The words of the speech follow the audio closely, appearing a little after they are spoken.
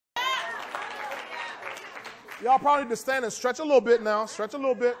Y'all probably need to stand and stretch a little bit now. Stretch a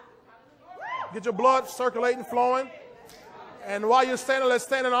little bit. Get your blood circulating, flowing. And while you're standing, let's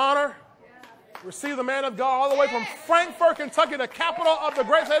stand in honor. Receive the man of God all the way from Frankfort, Kentucky, the capital of the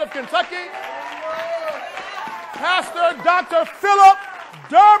great state of Kentucky. Pastor Dr. Philip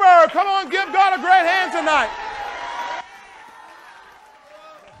Derber. Come on, give God a great hand tonight.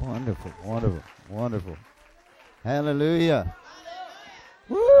 Wonderful, wonderful, wonderful. Hallelujah.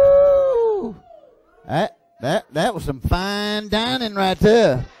 Woo! That was some fine dining right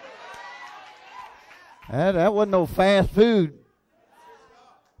there. That wasn't no fast food.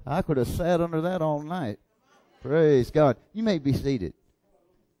 I could have sat under that all night. Praise God. You may be seated.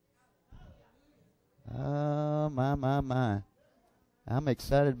 Oh, my. I'm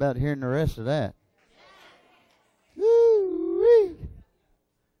excited about hearing the rest of that. Woo-wee.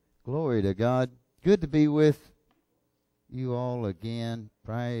 Glory to God. Good to be with you all again.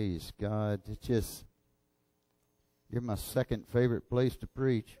 Praise God. It's just, you're my second favorite place to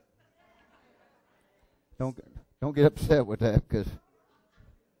preach. Don't get upset with that, because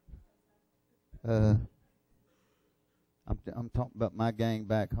I'm talking about my gang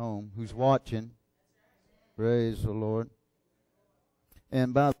back home who's watching. Praise the Lord.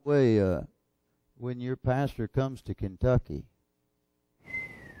 And by the way, when your pastor comes to Kentucky,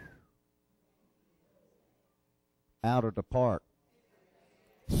 out of the park.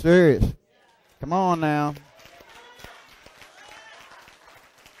 Serious. Come on now.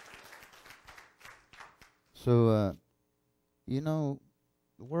 So, you know,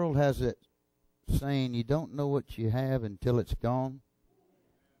 the world has that saying, you don't know what you have until it's gone.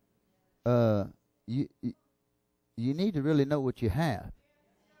 You need to really know what you have.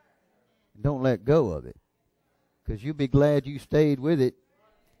 Don't let go of it, because you'll be glad you stayed with it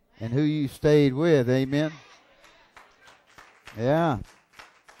and who you stayed with. Amen. Yeah.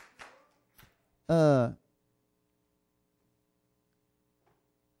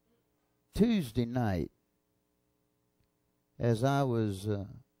 Tuesday night, as I was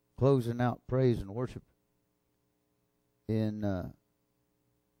closing out praise and worship in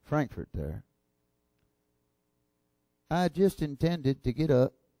Frankfort there, I just intended to get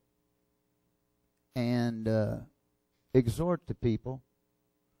up and exhort the people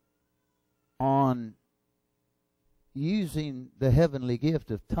on using the heavenly gift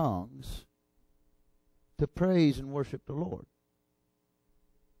of tongues to praise and worship the Lord.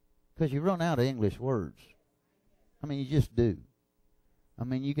 Because you run out of English words. I mean, you just do. I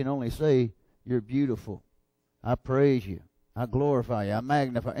mean, you can only say, you're beautiful. I praise you. I glorify you. I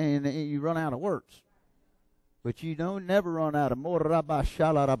magnify. And you run out of words. But you don't never run out of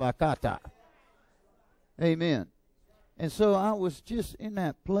morabashalarabakata. Amen. And so I was just in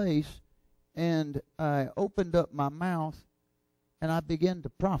that place, and I opened up my mouth, and I began to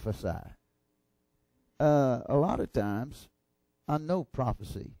prophesy. A lot of times, I know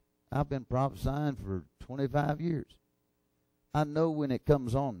prophecy. I've been prophesying for 25 years. I know when it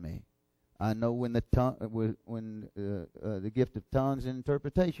comes on me. I know when the gift of tongues and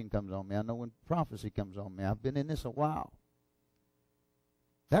interpretation comes on me. I know when prophecy comes on me. I've been in this a while.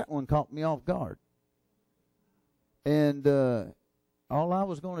 That one caught me off guard. And all I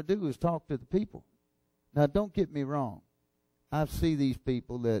was going to do was talk to the people. Now, don't get me wrong. I see these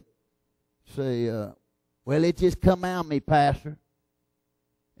people that say, well, it just come out of me, Pastor.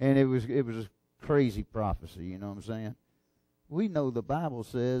 And it was a crazy prophecy, you know what I'm saying? We know the Bible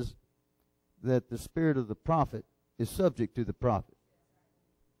says that the spirit of the prophet is subject to the prophet.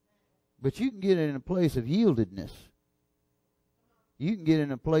 But you can get in a place of yieldedness. You can get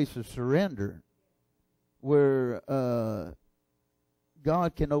in a place of surrender where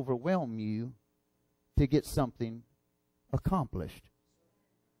God can overwhelm you to get something accomplished.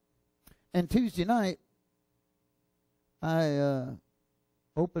 And Tuesday night, I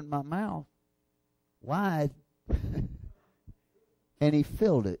opened my mouth wide, and he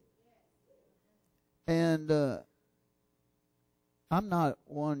filled it. And I'm not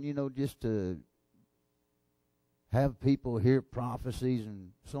one, you know, just to have people hear prophecies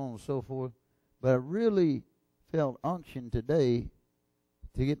and so on and so forth, but I really felt unction today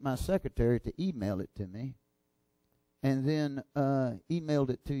to get my secretary to email it to me, and then emailed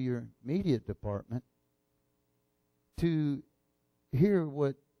it to your media department to hear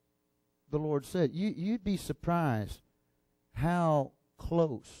what the Lord said. You'd be surprised how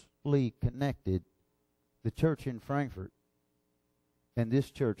closely connected the church in Frankfort and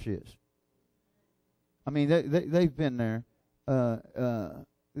this church is. I mean, they've been there.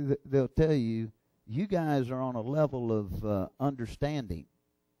 They'll tell you, you guys are on a level of understanding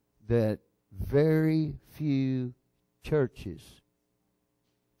that very few churches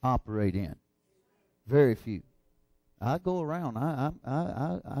operate in. Very few. I go around.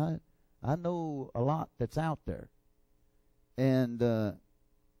 I know a lot that's out there, and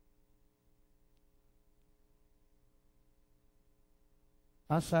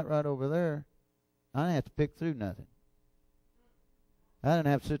I sat right over there. I didn't have to pick through nothing. I didn't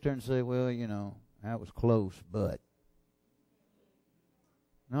have to sit there and say, well, you know, that was close, but.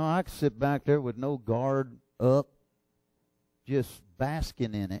 No, I could sit back there with no guard up, just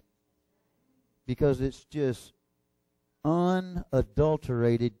basking in it, because it's just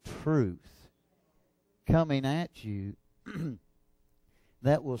unadulterated truth coming at you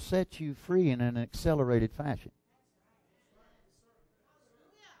that will set you free in an accelerated fashion.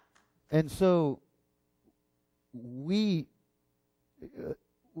 And so we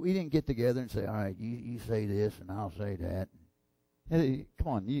didn't get together and say, all right, you say this and I'll say that. Hey, come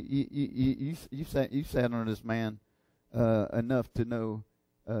on, you sat under this man enough to know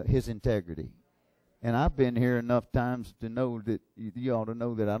his integrity. And I've been here enough times to know that you ought to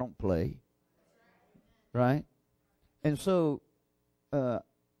know that I don't play. Right? And so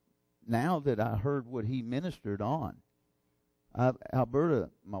now that I heard what he ministered on, Alberta,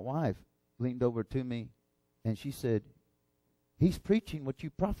 my wife, leaned over to me and she said, he's preaching what you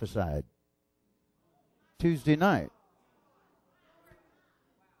prophesied Tuesday night.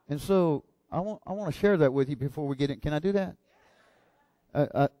 And so I want to share that with you before we get in. Can I do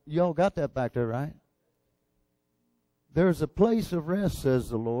that? Y'all got that back there, right? There's a place of rest, says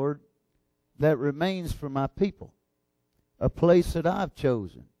the Lord, that remains for my people. A place that I've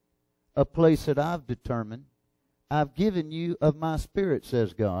chosen. A place that I've determined. I've given you of my spirit,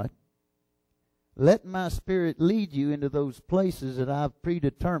 says God. Let my spirit lead you into those places that I've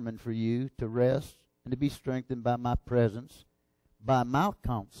predetermined for you to rest and to be strengthened by my presence, by my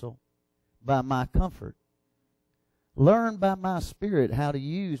counsel, by my comfort. Learn by my spirit how to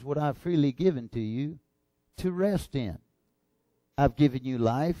use what I've freely given to you to rest in. I've given you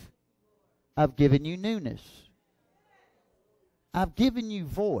life. I've given you newness. I've given you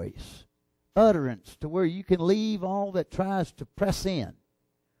voice, utterance, to where you can leave all that tries to press in,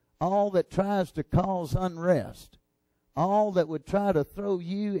 all that tries to cause unrest, all that would try to throw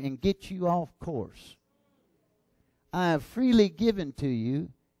you and get you off course. I have freely given to you.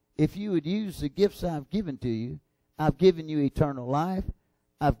 If you would use the gifts I've given to you, I've given you eternal life.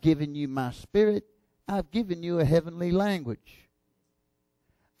 I've given you my spirit. I've given you a heavenly language.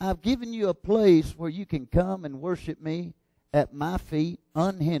 I've given you a place where you can come and worship me at my feet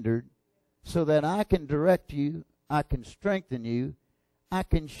unhindered, so that I can direct you, I can strengthen you, I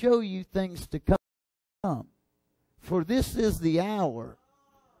can show you things to come. For this is the hour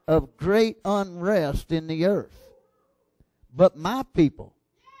of great unrest in the earth. But my people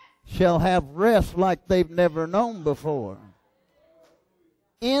shall have rest like they've never known before.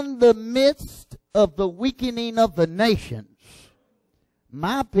 In the midst of the weakening of the nations,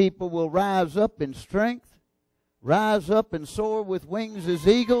 my people will rise up in strength, rise up and soar with wings as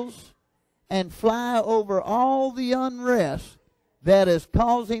eagles, and fly over all the unrest that is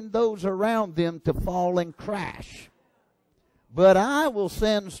causing those around them to fall and crash. But I will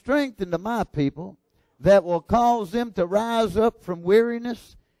send strength into my people that will cause them to rise up from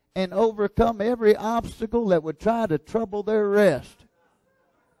weariness and overcome every obstacle that would try to trouble their rest.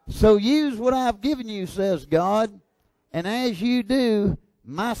 So use what I've given you, says God, and as you do,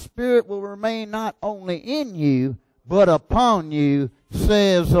 my spirit will remain not only in you, but upon you,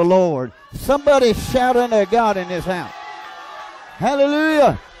 says the Lord. Somebody shout unto God in this house.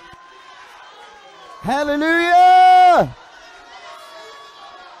 Hallelujah! Hallelujah!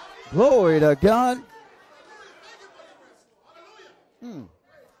 Glory to God. Man,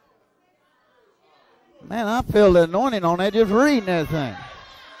 I feel the anointing on that just reading that thing.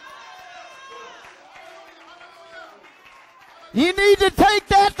 You need to take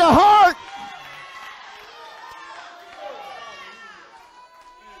that to heart.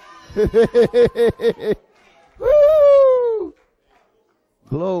 Woo!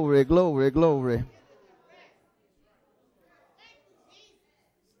 Glory, glory, glory.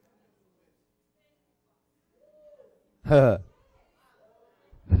 That's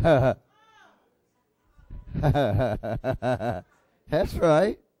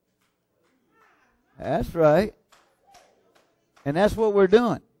right. That's right. And that's what we're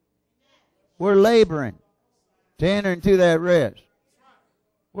doing. We're laboring to enter into that rest.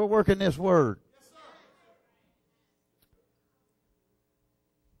 We're working this word.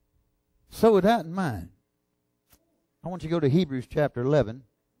 So with that in mind, I want you to go to Hebrews chapter 11.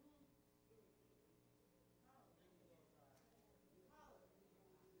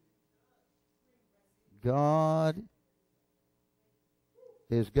 God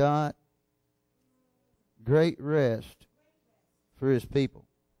has got great rest for his people.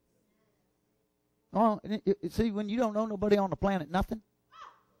 Oh, see, when you don't know nobody on the planet, nothing,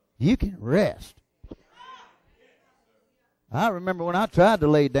 you can rest. I remember when I tried to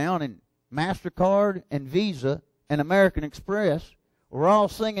lay down, and MasterCard and Visa and American Express were all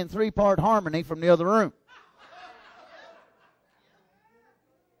singing 3-part harmony from the other room.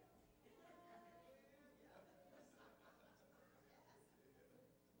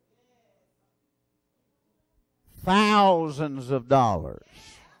 Thousands of dollars.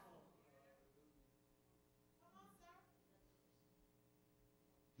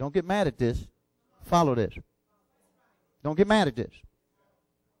 Don't get mad at this. Follow this. Don't get mad at this.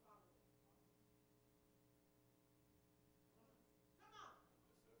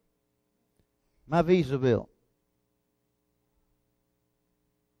 My Visa bill.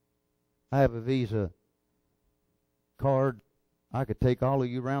 I have a Visa card. I could take all of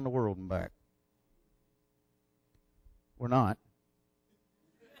you around the world and back. We're not.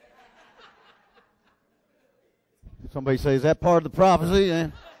 Somebody says, is that part of the prophecy? Yeah.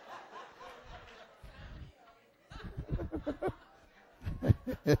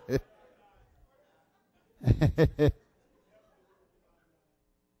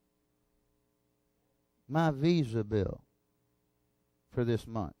 My Visa bill for this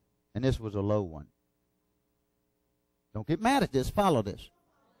month, and this was a low one. Don't get mad at this. Follow this.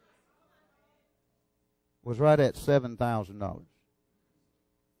 Was right at $7,000.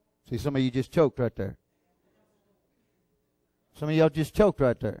 See, some of you just choked right there. Some of y'all just choked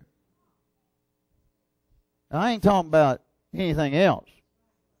right there. Now, I ain't talking about anything else.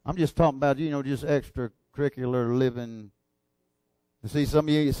 I'm just talking about, just extracurricular living. See, some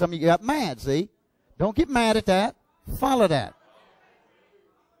of you got mad, see? Don't get mad at that. Follow that.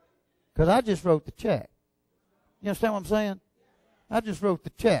 Because I just wrote the check. You understand what I'm saying? I just wrote the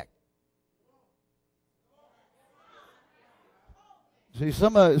check. See,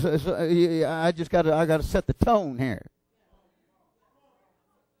 I got to set the tone here.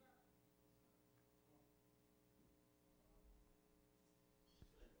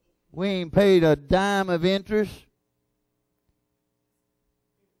 We ain't paid a dime of interest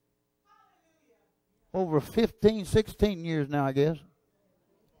over 15, 16 years now, I guess.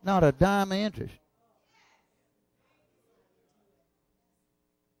 Not a dime of interest.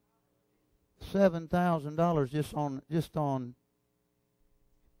 $7,000 just on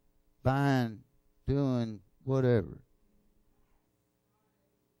buying, doing whatever.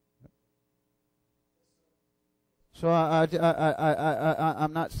 So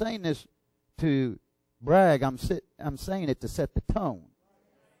I'm not saying this to brag. I'm saying it to set the tone.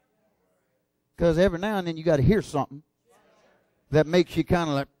 Because every now and then you got to hear something that makes you kind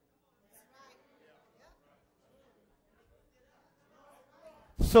of like,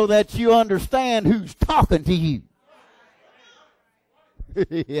 so that you understand who's talking to you.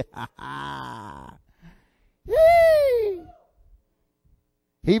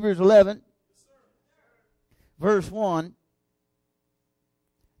 Hebrews 11, verse 1.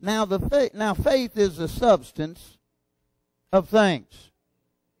 Now faith is the substance of things.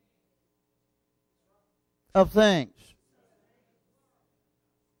 Of things.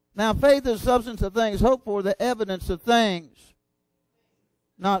 Now faith is the substance of things hoped for, the evidence of things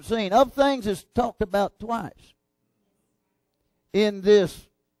not seen. Of things is talked about twice in this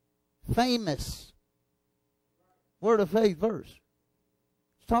famous Word of Faith verse.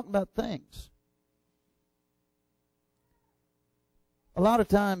 It's talking about things. A lot of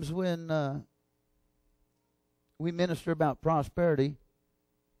times when we minister about prosperity,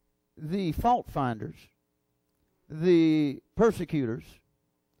 the fault finders, the persecutors,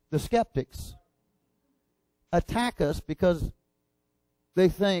 the skeptics attack us because they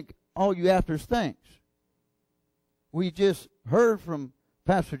think all you after is things. We just heard from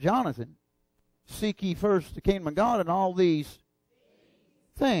Pastor Jonathan, seek ye first the kingdom of God, and all these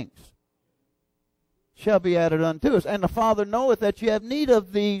things shall be added unto us. And the Father knoweth that you have need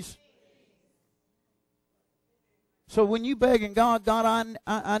of these. So when you begging God,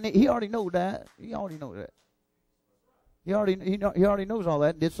 I need, He already knows that. He already knows that. He already knows all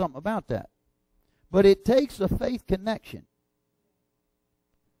that and did something about that. But it takes a faith connection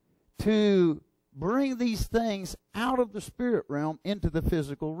to bring these things out of the spirit realm into the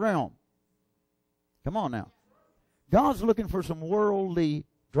physical realm. Come on now. God's looking for some worldly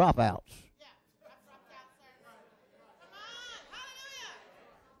dropouts.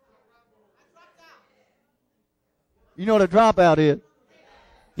 You know what a dropout is?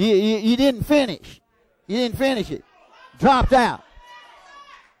 You didn't finish. You didn't finish it. Dropped out.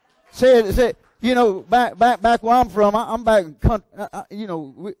 Said, back where I'm from, I'm back in country,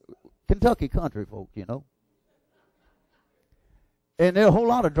 Kentucky country folk, you know. And there are a whole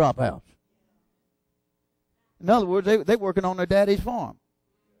lot of dropouts. In other words, they working on their daddy's farm.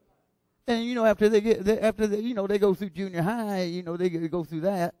 And you know, after they go through junior high, you know, they go through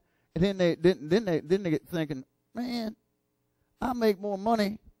that, and then they get thinking, man, I make more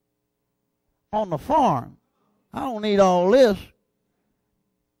money on the farm. I don't need all this.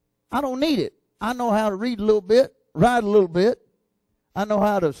 I don't need it. I know how to read a little bit, write a little bit. I know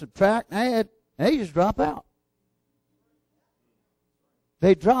how to subtract, add. And they just drop out.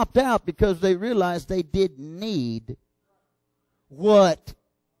 They dropped out because they realized they didn't need what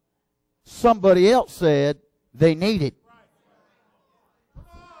somebody else said they needed.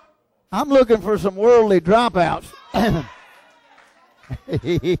 I'm looking for some worldly dropouts.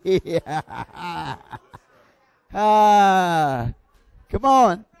 Come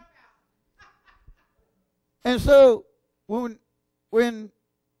on. And so when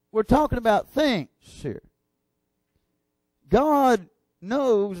we're talking about things here, God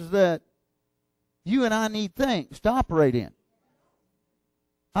knows that you and I need things to operate in.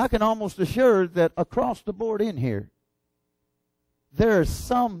 I can almost assure that across the board in here, there's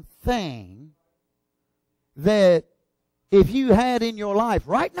something that if you had in your life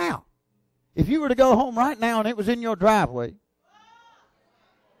right now, if you were to go home right now and it was in your driveway,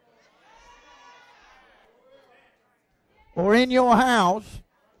 or in your house,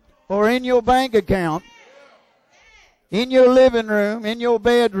 or in your bank account, in your living room, in your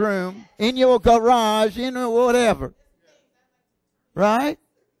bedroom, in your garage, in whatever, right?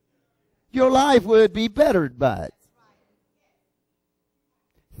 Your life would be bettered by it.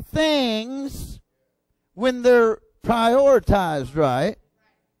 Things, when they're prioritized right,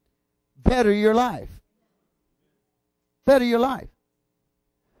 better your life. Better your life.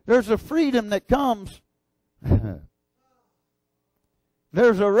 There's a freedom that comes.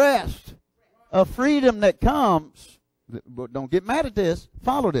 There's a rest, a freedom that comes. Don't get mad at this.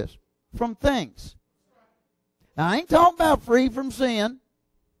 Follow this. From things. Now, I ain't talking about free from sin.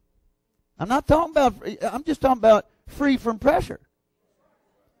 I'm not talking about, I'm just talking about free from pressure.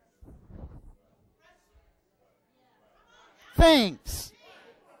 Things.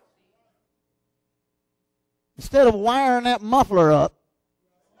 Instead of wiring that muffler up,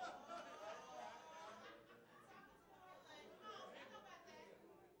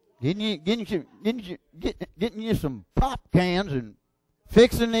 getting you some pop cans and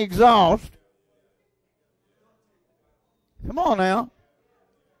fixing the exhaust. Come on now.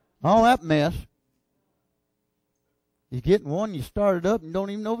 All that mess. You getting one, you start it up and don't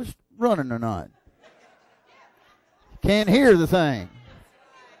even know if it's running or not. Can't hear the thing.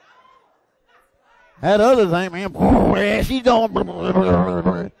 That other thing, man, she's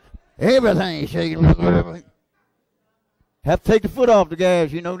going, everything shaking. Have to take the foot off the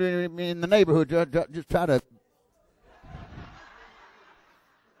gas, you know, in the neighborhood. Just try to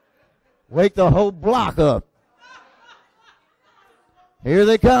wake the whole block up. Here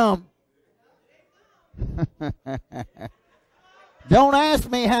they come. Don't ask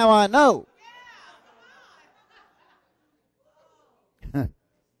me how I know.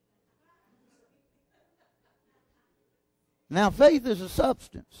 Now, faith is a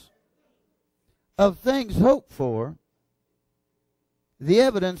substance of things hoped for, the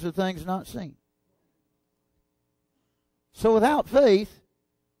evidence of things not seen. So without faith,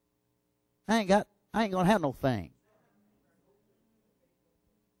 I ain't gonna have no thing.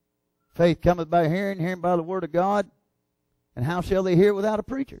 Faith cometh by hearing, hearing by the word of God, and how shall they hear without a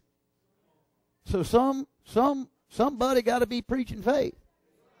preacher? So somebody got to be preaching faith.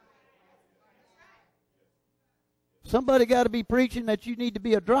 Somebody got to be preaching that you need to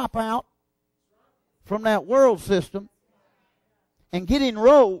be a dropout from that world system and get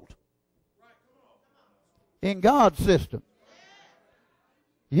enrolled in God's system.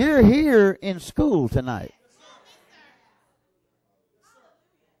 You're here in school tonight.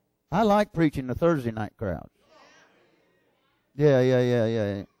 I like preaching the Thursday night crowd. Yeah.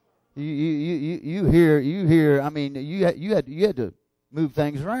 You hear. I mean, you had to move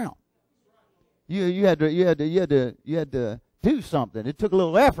things around. You had to do something. It took a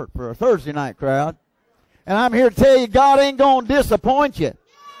little effort for a Thursday night crowd. And I'm here to tell you, God ain't going to disappoint you.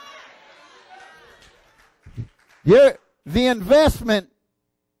 The investment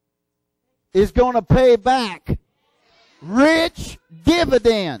is going to pay back rich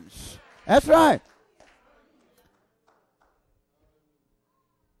dividends. That's right.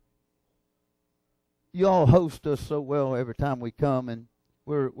 You all host us so well every time we come, and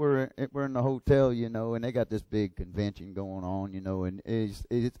we're in the hotel, you know, and they got this big convention going on, you know, and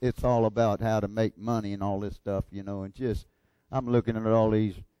it's all about how to make money and all this stuff, you know, and just I'm looking at all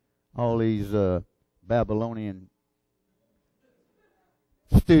these all these Babylonian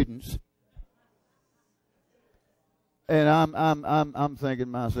students. And I'm thinking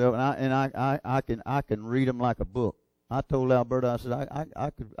to myself, and I can read them like a book. I told Alberta, I said,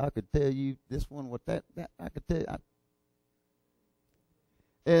 I could tell you this one what that I could tell you.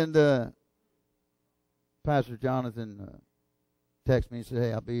 And Pastor Jonathan texted me and said,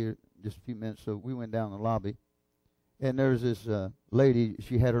 hey, I'll be here just a few minutes. So we went down the lobby, and there's this lady.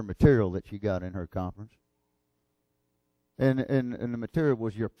 She had her material that she got in her conference, and the material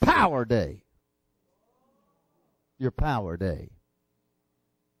was your power day. Your power day.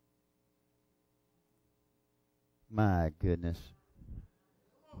 My goodness.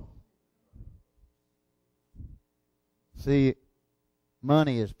 See,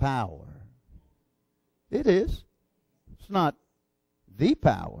 money is power. It is. It's not the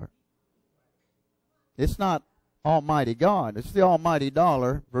power. It's not Almighty God. It's the almighty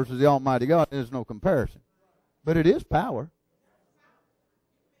dollar versus the almighty God. There's no comparison. But it is power.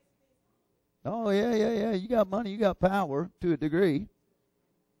 Oh, yeah. You got money, you got power to a degree.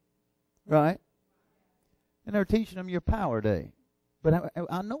 Right? And they're teaching them your power day. But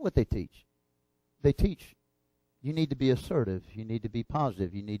I know what they teach. They teach you need to be assertive. You need to be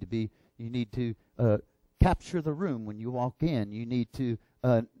positive. You need to capture the room when you walk in. You need to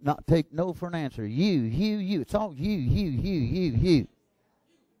not take no for an answer. You. It's all you.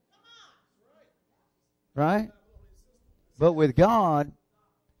 Right? But with God,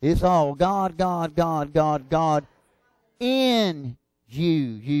 it's all God in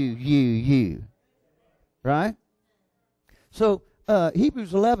you. Right? So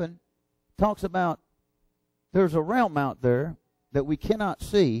Hebrews 11 talks about there's a realm out there that we cannot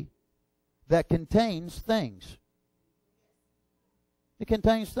see that contains things. It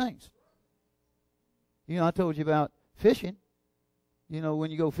contains things. You know, I told you about fishing. You know,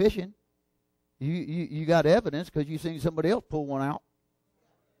 when you go fishing, you got evidence because you seen somebody else pull one out.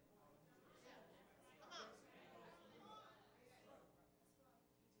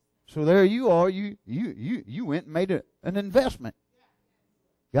 So there you are. You went and made an investment.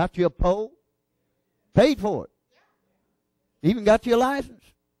 Got you a pole. Paid for it. Even got you a license.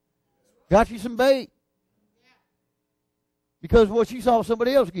 Got you some bait. Because what you saw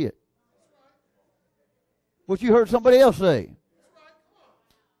somebody else get. What you heard somebody else say.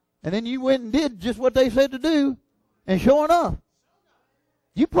 And then you went and did just what they said to do. And sure enough,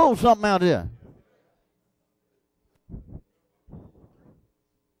 you pulled something out of there.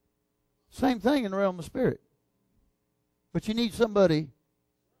 Same thing in the realm of spirit. But you need somebody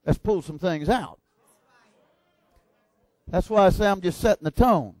that's pulled some things out. That's why I say I'm just setting the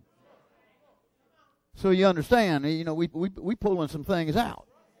tone. So you understand, you know, we pulling some things out.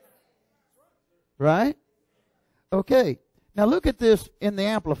 Right? Okay. Now look at this in the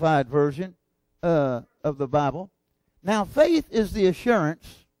Amplified version of the Bible. Now faith is the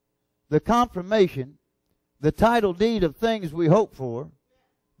assurance, the confirmation, the title deed of things we hope for,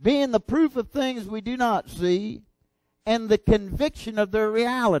 being the proof of things we do not see, and the conviction of their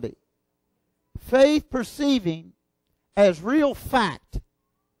reality. Faith perceiving as real fact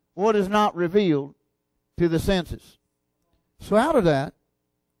what is not revealed to the senses. So out of that,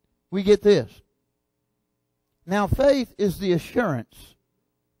 we get this. Now faith is the assurance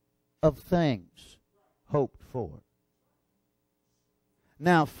of things hoped for.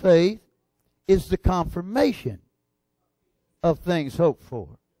 Now faith is the confirmation of things hoped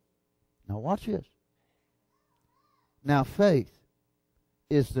for. Now watch this. Now faith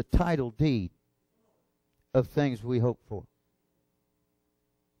is the title deed of things we hope for.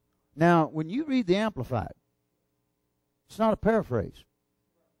 Now, when you read the Amplified, it's not a paraphrase.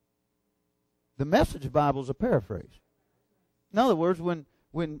 The Message Bible is a paraphrase. In other words, when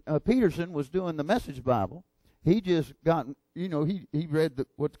Peterson was doing the Message Bible, he just got, you know, he read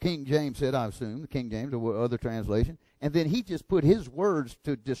what King James said, I assume, the King James or other translation, and then he just put his words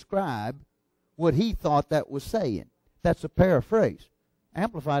to describe what he thought that was saying. That's a paraphrase.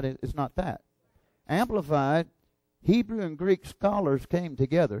 Amplified is not that. Amplified, Hebrew and Greek scholars came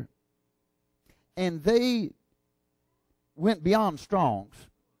together, and they went beyond Strong's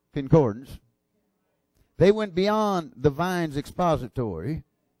Concordance. They went beyond the Vine's expository.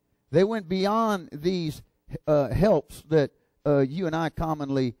 They went beyond these helps that you and I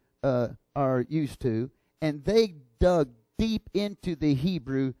commonly are used to, and they dug deep into the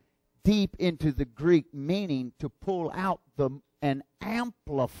Hebrew, deep into the Greek meaning to pull out and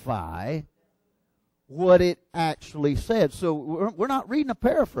amplify what it actually said. So we're not reading a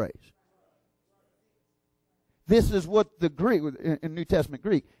paraphrase. This is what the Greek, in New Testament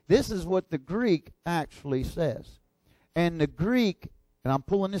Greek, this is what the Greek actually says. And the Greek and I'm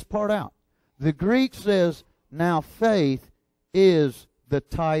pulling this part out. The Greek says, now faith is the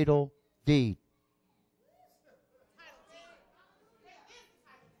title deed.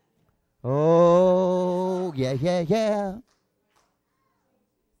 Oh, yeah.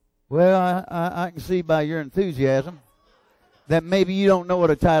 Well, I can see by your enthusiasm that maybe you don't know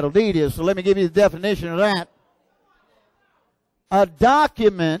what a title deed is, so let me give you the definition of that. A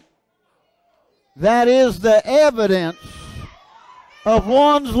document that is the evidence of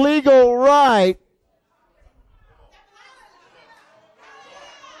one's legal right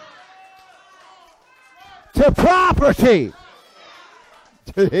to property.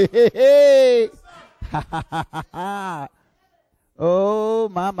 Oh,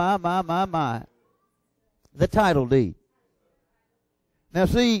 my. The title deed. Now,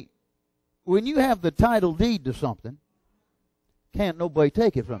 see, when you have the title deed to something, can't nobody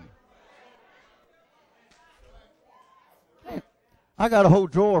take it from you. I got a whole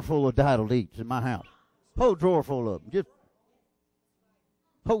drawer full of title deeds in my house. Whole drawer full of them. Just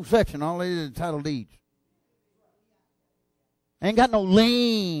whole section, all it is title deeds. Ain't got no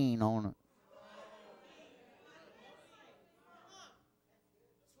lien on it.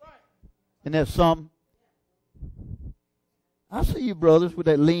 And there's some. I see you brothers with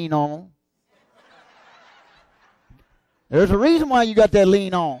that lien on. There's a reason why you got that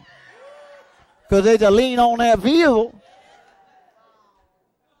lien on. Because there's a lien on that vehicle.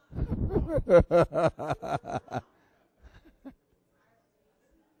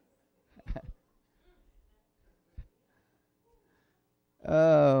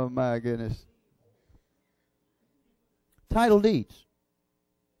 Oh, my goodness. Title deeds.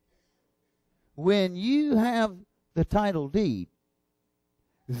 When you have the title deed,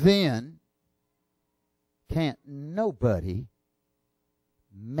 then can't nobody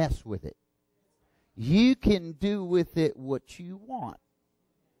mess with it. You can do with it what you want.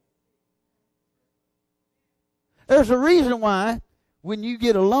 There's a reason why when you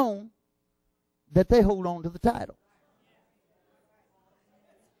get a loan that they hold on to the title.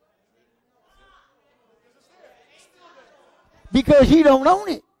 Because you don't own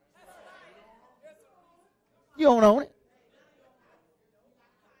it. You don't own it.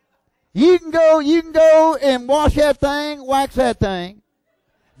 You can go and wash that thing, wax that thing,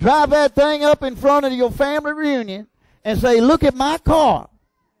 drive that thing up in front of your family reunion and say, look at my car.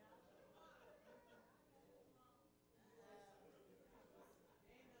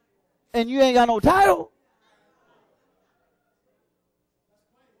 And you ain't got no title.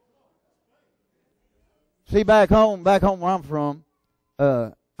 See, back home where I'm from,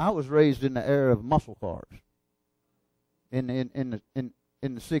 I was raised in the era of muscle cars. In the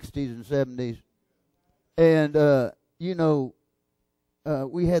 60s and 70s, and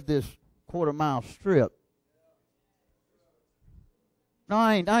we had this quarter-mile strip. No,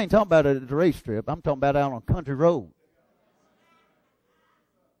 I ain't talking about it at the race strip. I'm talking about out on a country road.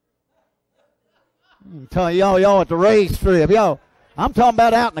 I'm telling y'all at the race strip, y'all. I'm talking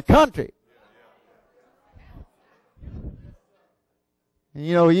about out in the country. And,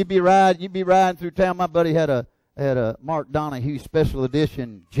 you'd be riding through town. My buddy had a Mark Donahue special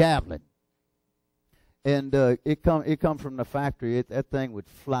edition Javelin, and it come from the factory. That thing would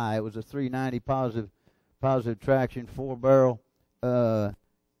fly. It was a 390 positive traction 4-barrel,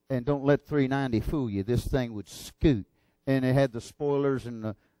 and don't let 390 fool you. This thing would scoot, and it had the spoilers and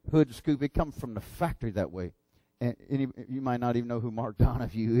the hood scoop. It come from the factory that way. And you might not even know who Mark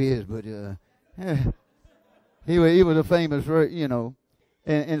Donahue is, but he was a famous,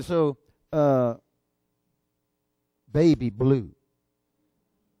 and so. Baby blue,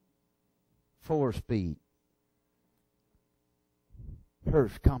 4-speed,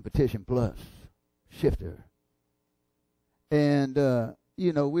 Hurst Competition Plus shifter, and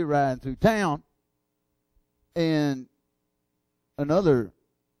we're riding through town, and another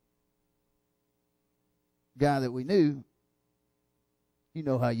guy that we knew,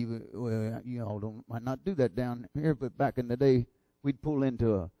 how you all might not do that down here, but back in the day, we'd pull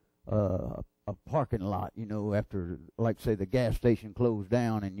into a parking lot, after, like, say, the gas station closed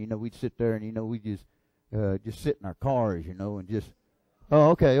down, and, we'd sit there and, we'd just sit in our cars, and just,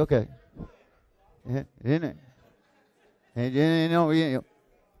 oh, okay. Yeah, isn't it? And,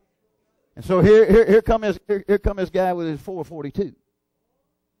 and so here come this guy with his 442.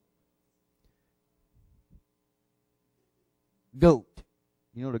 Goat.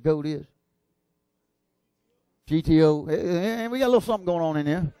 You know what a goat is? GTO. Hey, we got a little something going on in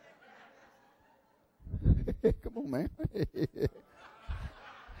there. Come on, man.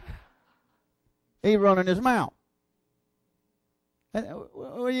 He running his mouth.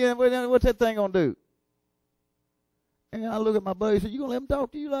 What's that thing gonna do? And I look at my buddy and said, you going to let him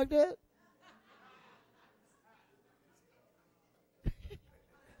talk to you like that?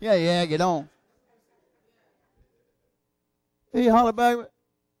 Yeah, get on. He hollered back,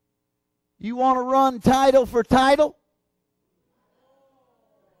 you want to run title for title?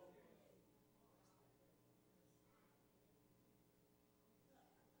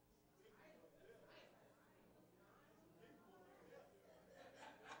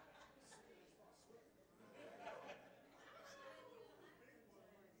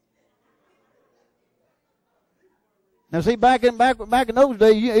 Now, see, back in those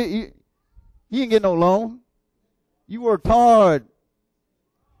days, you didn't get no loan. You worked hard,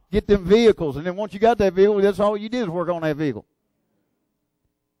 get them vehicles, and then once you got that vehicle, that's all you did is work on that vehicle.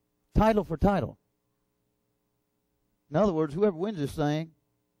 Title for title. In other words, whoever wins this thing,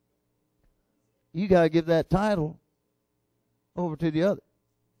 you got to give that title over to the other.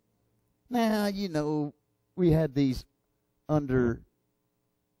 Now, you know, we had these under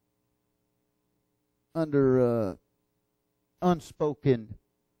unspoken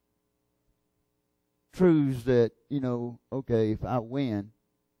truths that, you know, okay, if I win,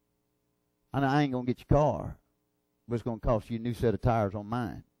 I ain't going to get your car, but it's going to cost you a new set of tires on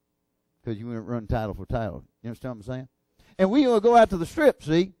mine because you wouldn't run title for title. You understand what I'm saying? And we will go out to the strip,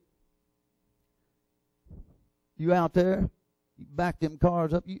 see? You out there, you back them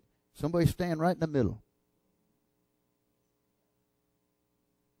cars up, somebody stand right in the middle.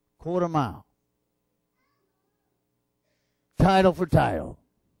 Quarter mile. Title for title.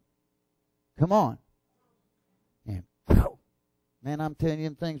 Come on. And, man, I'm telling you,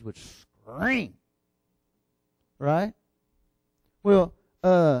 them things would scream. Right? Well,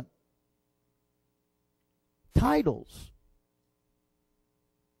 titles,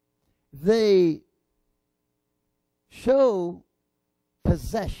 they show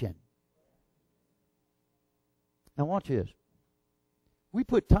possession. Now watch this. We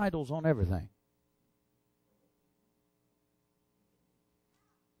put titles on everything.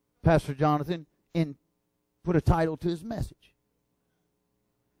 Pastor Jonathan put a title to his message.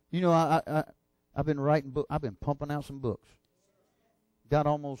 You know, I've been writing books. I've been pumping out some books. Got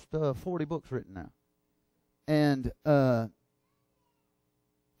almost 40 books written now. And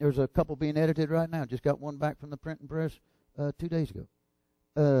there's a couple being edited right now. Just got one back from the printing press 2 days ago.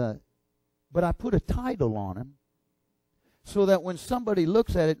 But I put a title on them so that when somebody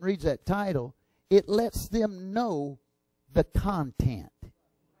looks at it and reads that title, it lets them know the content.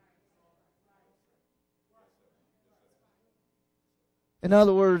 In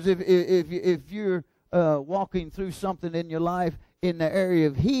other words, if you're walking through something in your life in the area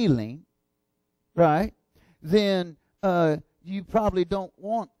of healing, right, then you probably don't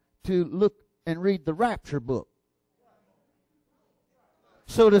want to look and read the rapture book.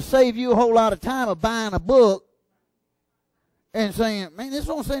 So to save you a whole lot of time of buying a book and saying, man, this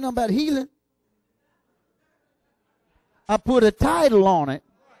don't say nothing about healing, I put a title on it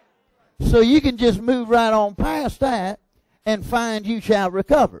so you can just move right on past that and find you shall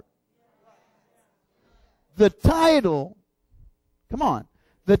recover. The title, come on,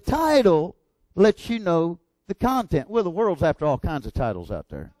 the title lets you know the content. Well, the world's after all kinds of titles out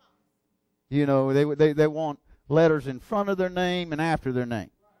there. You know, they want letters in front of their name and after their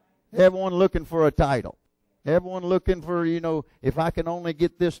name. Everyone looking for a title. Everyone looking for, you know, if I can only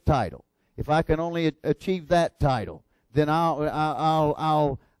get this title, if I can only achieve that title, then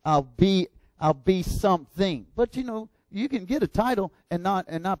I'll be something. But you know, you can get a title and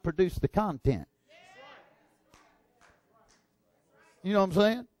not produce the content. You know what I'm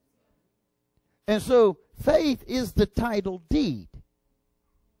saying? And so faith is the title deed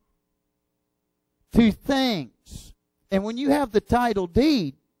to things. And when you have the title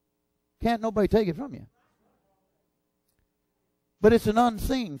deed, can't nobody take it from you. But it's an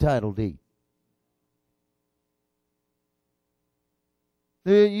unseen title deed.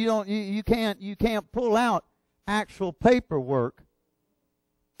 You can't pull out actual paperwork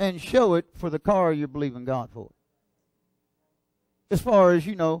and show it for the car you're believing God for. As far as,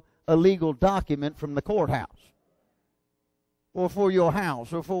 you know, a legal document from the courthouse or for your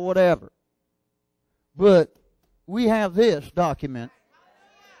house or for whatever. But we have this document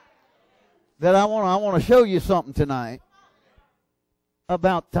that I want to show you something tonight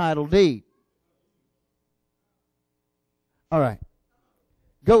about title deed. All right.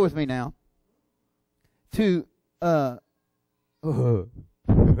 Go with me now to oh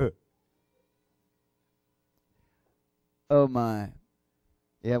my.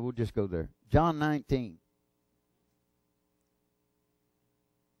 Yeah, we'll just go there. John 19.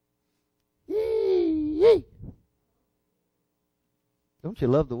 Yee. Don't you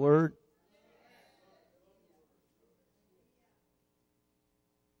love the word?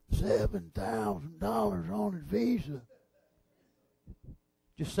 $7,000 on his visa.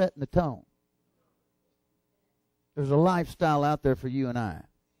 Just setting the tone. There's a lifestyle out there for you and I.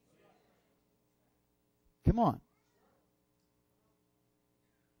 Come on.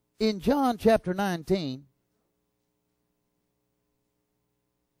 In John chapter 19,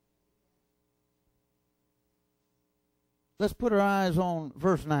 let's put our eyes on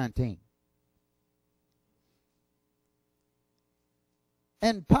verse 19.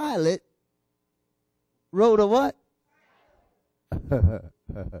 And Pilate wrote a what?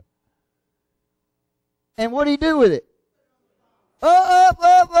 And what did he do with it?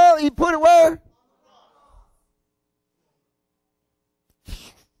 He put it where?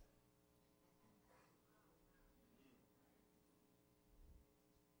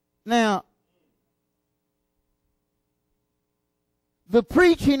 Now, the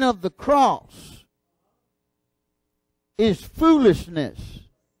preaching of the cross is foolishness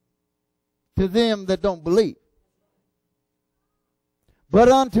to them that don't believe. But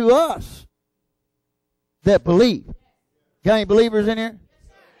unto us that believe. Got any believers in here?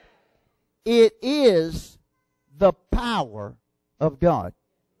 It is the power of God.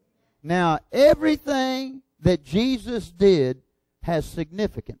 Now, everything that Jesus did has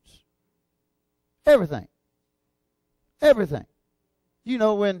significance. Everything. Everything. You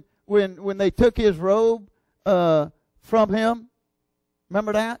know, when they took his robe from him,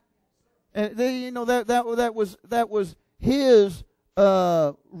 remember that? And they, you know, that was his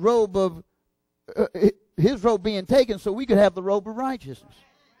robe of his robe being taken, so we could have the robe of righteousness.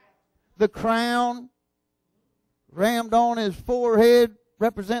 The crown rammed on his forehead,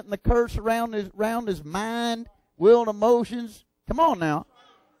 representing the curse around his mind, will, and emotions. Come on now,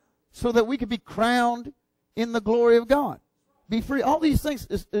 so that we could be crowned in the glory of God, be free. All these things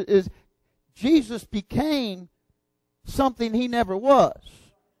is Jesus became something he never was,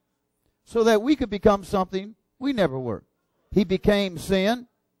 so that we could become something we never were. He became sin,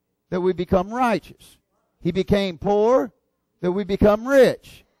 that we become righteous. He became poor, that we become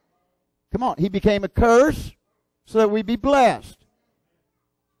rich. Come on. He became a curse, so that we be blessed.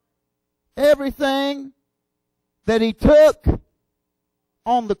 Everything that he took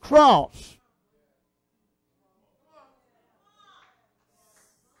on the cross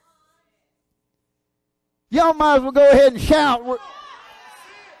y'all might as well go ahead and shout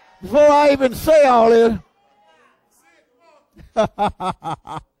before I even say all this.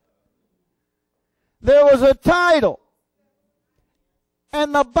 There was a title,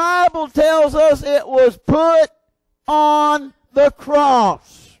 and the Bible tells us it was put on the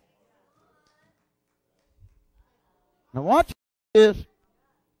cross. Now watch this.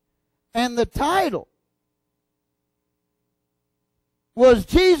 And the title was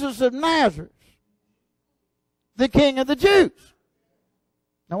Jesus of Nazareth, the King of the Jews.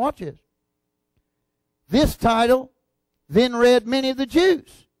 Now watch this. This title then read many of the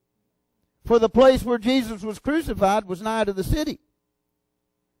Jews, for the place where Jesus was crucified was nigh to the city.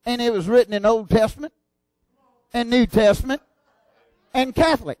 And it was written in Old Testament and New Testament and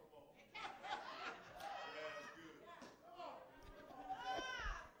Catholic.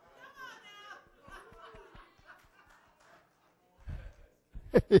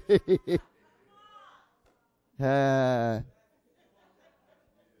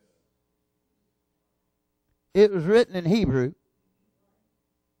 It was written in Hebrew,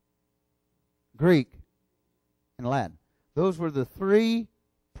 Greek, and Latin. Those were the three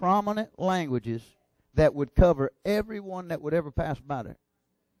prominent languages that would cover everyone that would ever pass by there.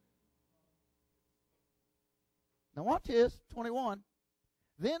 Now watch this, 21.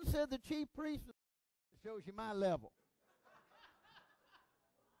 Then said the chief priest, it shows you my level.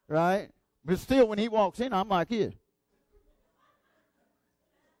 Right? But still, when he walks in, I'm like this.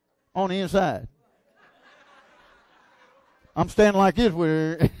 On the inside. I'm standing like this with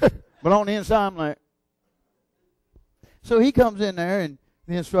her, but on the inside, I'm like. So he comes in there, and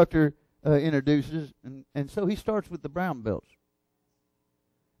the instructor introduces, and so he starts with the brown belts.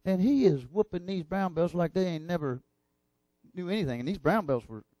 And he is whooping these brown belts like they ain't never knew anything. And these brown belts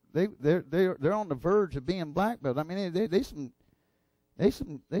were they're on the verge of being black belts. I mean, they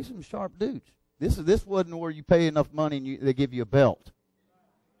some sharp dudes. This wasn't where you pay enough money and they give you a belt,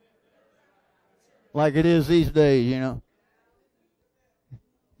 like it is these days, you know.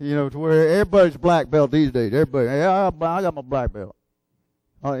 You know, to where everybody's black belt these days. Everybody, I got my black belt.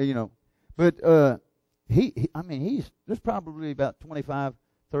 You know, but there's probably about 25,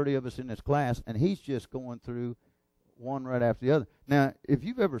 30 of us in this class, and he's just going through one right after the other. Now, if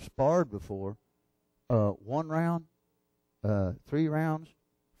you've ever sparred before, 1 round, 3 rounds,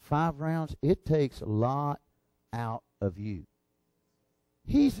 5 rounds, it takes a lot out of you.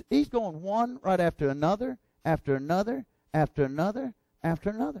 He's going one right after another, after another, after another, after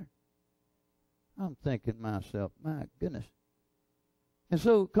another. I'm thinking to myself, my goodness. And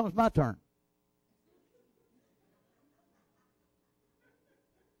so comes my turn.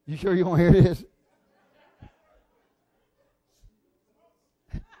 You sure you want to hear this?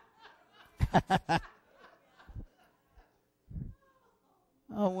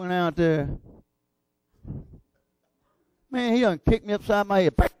 I went out there. Man, he done kicked me upside my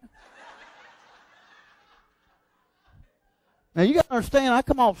head. Now, you got to understand, I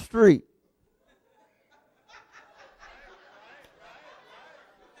come off the street.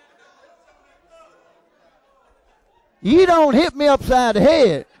 You don't hit me upside the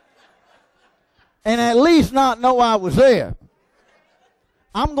head and at least not know I was there.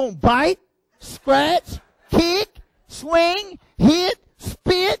 I'm going to bite, scratch, kick, swing, hit,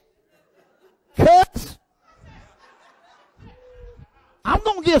 spit, cuss. I'm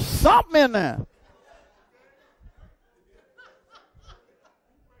going to get something in there.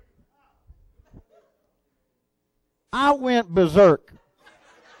 I went berserk.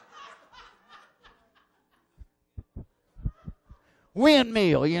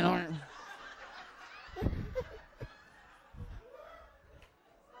 Windmill, you know.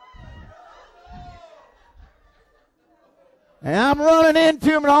 And I'm running into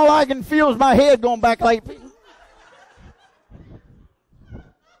him, and all I can feel is my head going back like.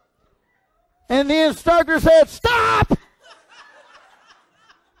 And the instructor said, "Stop!"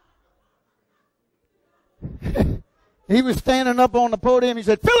 He was standing up on the podium. He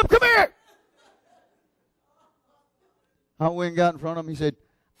said, "Philip, come here." I went and got in front of him. He said,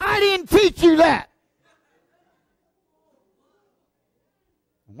 "I didn't teach you that."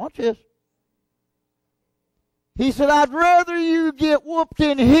 Watch this. He said, "I'd rather you get whooped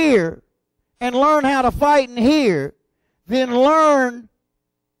in here and learn how to fight in here than learn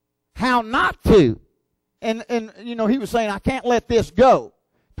how not to." And you know, he was saying, I can't let this go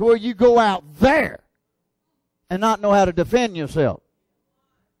to where you go out there and not know how to defend yourself.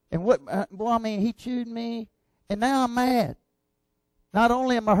 And what, boy, I mean, he chewed me, and now I'm mad. Not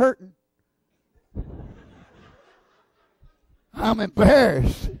only am I hurting, I'm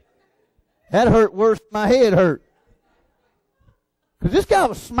embarrassed. That hurt worse than my head hurt. Because this guy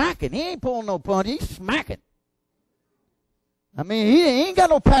was smacking. He ain't pulling no punch. He's smacking. I mean, he ain't got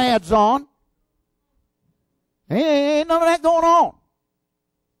no pads on. Ain't none of that going on.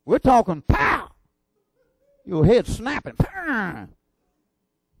 We're talking pow. Your head snapping. Pow.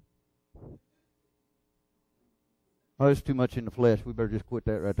 Oh, it's too much in the flesh. We better just quit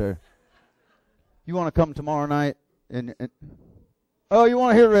that right there. You want to come tomorrow night? And oh, you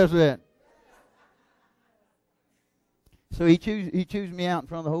want to hear the rest of that? So he chews me out in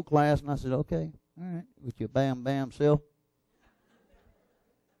front of the whole class, and I said, "Okay, all right, with your bam bam self."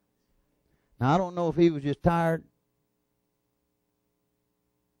 Now I don't know if he was just tired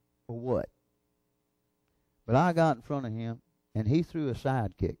or what, but I got in front of him, and he threw a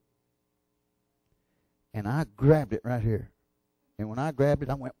side kick, and I grabbed it right here, and when I grabbed it,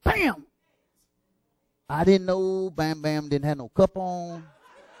 I went bam. I didn't know Bam Bam didn't have no cup on.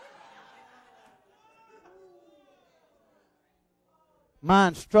 My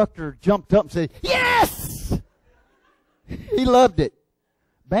instructor jumped up and said, "Yes!" He loved it.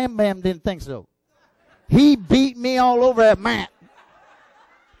 Bam Bam didn't think so. He beat me all over that mat.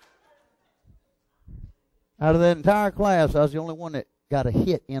 Out of that entire class, I was the only one that got a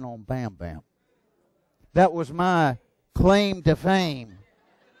hit in on Bam Bam. That was my claim to fame.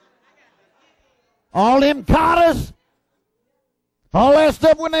 All them katas, all that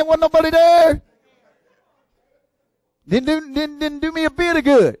stuff when there wasn't nobody there, didn't do me a bit of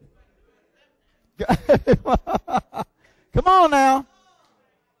good. Come on now.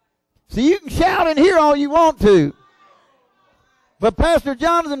 See, you can shout in here all you want to. But Pastor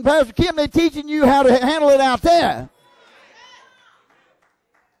Jonathan and Pastor Kim, they're teaching you how to handle it out there.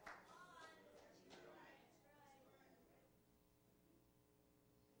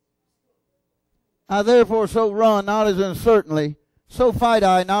 I therefore so run, not as uncertainly, so fight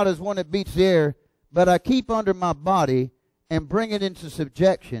I, not as one that beats the air, but I keep under my body and bring it into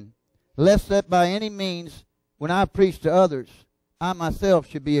subjection, lest that by any means, when I preach to others, I myself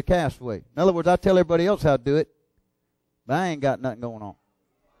should be a castaway. In other words, I tell everybody else how to do it, but I ain't got nothing going on.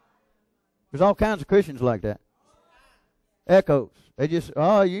 There's all kinds of Christians like that. Echoes. They just,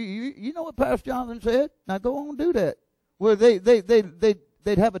 oh, you know what Pastor Jonathan said? Now go on and do that. Well,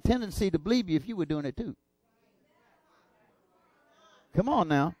 they'd have a tendency to believe you if you were doing it too. Come on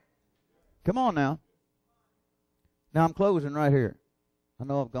now. Come on now. Now I'm closing right here. I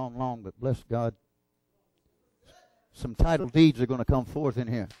know I've gone long, but bless God. some title deeds are going to come forth in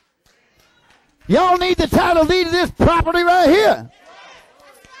here. Y'all need the title deed of this property right here.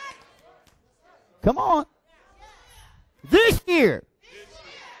 Come on. This year.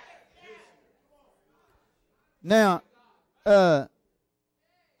 Now,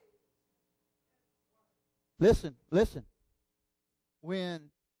 listen. When,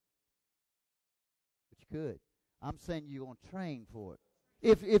 but you could. I'm saying you're going to train for it.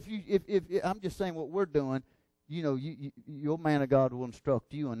 If I'm just saying what we're doing, you know, your man of God will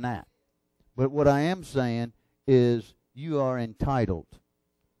instruct you in that. But what I am saying is you are entitled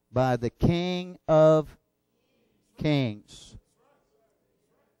by the King of Kings.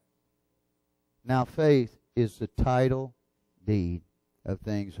 Now, faith is the title deed of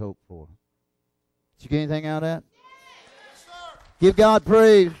things hoped for. Did you get anything out of that? Yes, give God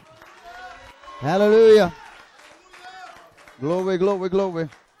praise. Hallelujah. Glory, glory, glory.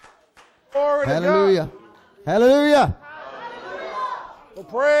 Glory to Hallelujah. God. Hallelujah. Well,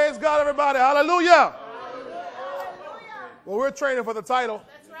 praise God, everybody. Hallelujah. Well, we're training for the title.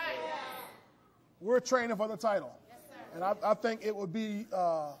 That's right. We're training for the title. Yes, sir. And I think it would be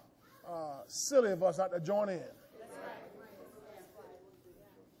silly of us not to join in.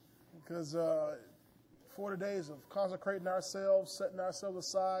 Because 40 days of consecrating ourselves, setting ourselves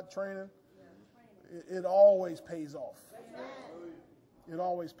aside, training, it always pays off. It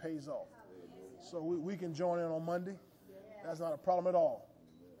always pays off. So we can join in on Monday. That's not a problem at all.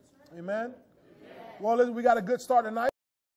 Amen? Well, listen, we got a good start tonight.